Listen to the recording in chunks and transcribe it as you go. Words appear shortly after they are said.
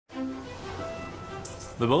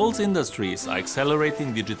The world's industries are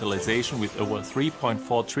accelerating digitalization with over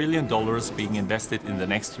 $3.4 trillion being invested in the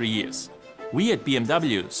next 3 years. We at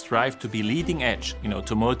BMW strive to be leading edge in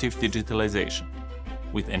automotive digitalization.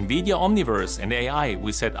 With NVIDIA Omniverse and AI,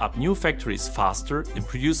 we set up new factories faster and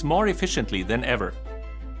produce more efficiently than ever.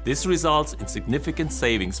 This results in significant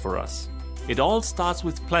savings for us. It all starts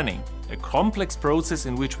with planning, a complex process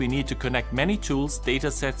in which we need to connect many tools,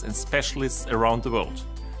 datasets and specialists around the world.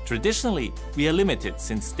 Traditionally, we are limited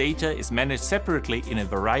since data is managed separately in a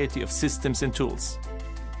variety of systems and tools.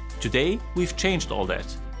 Today, we've changed all that.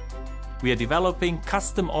 We are developing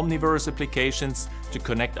custom Omniverse applications to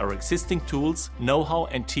connect our existing tools, know-how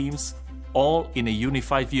and teams, all in a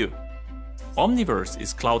unified view. Omniverse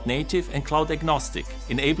is cloud-native and cloud-agnostic,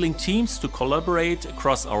 enabling teams to collaborate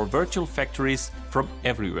across our virtual factories from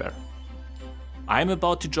everywhere. I'm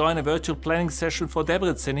about to join a virtual planning session for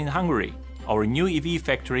Debrecen in Hungary, our new EV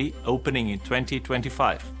factory opening in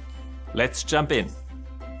 2025. Let's jump in.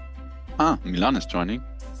 Milan is joining.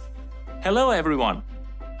 Hello everyone.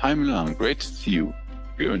 Hi Milan, great to see you.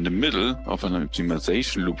 We're in the middle of an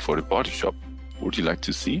optimization loop for the body shop. Would you like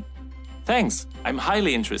to see? Thanks, I'm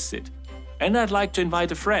highly interested. And I'd like to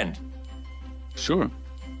invite a friend. Sure.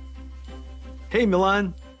 Hey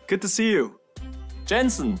Milan, good to see you.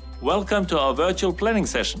 Jensen, welcome to our virtual planning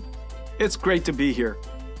session. It's great to be here.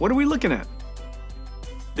 What are we looking at?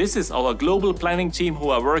 This is our global planning team who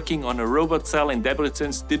are working on a robot cell in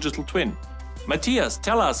Debrecen's digital twin. Matthias,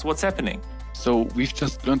 tell us what's happening. So we've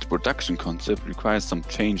just learned the production concept requires some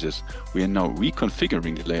changes. We are now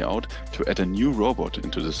reconfiguring the layout to add a new robot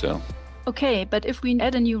into the cell. Okay, but if we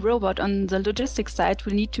add a new robot on the logistics side,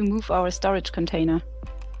 we need to move our storage container.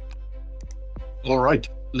 All right,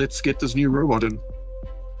 let's get this new robot in.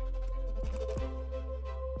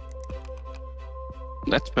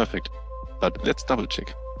 That's perfect. But let's double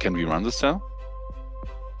check. Can we run the cell?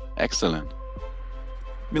 Excellent.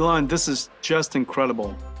 Milan, this is just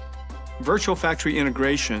incredible. Virtual factory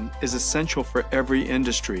integration is essential for every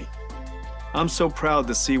industry. I'm so proud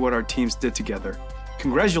to see what our teams did together.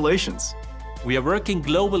 Congratulations. We are working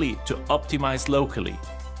globally to optimize locally.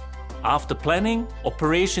 After planning,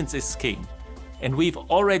 operations is king. And we've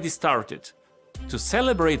already started. To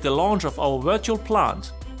celebrate the launch of our virtual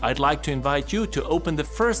plant, I'd like to invite you to open the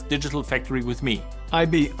first digital factory with me. I'd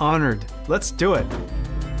be honored. Let's do it.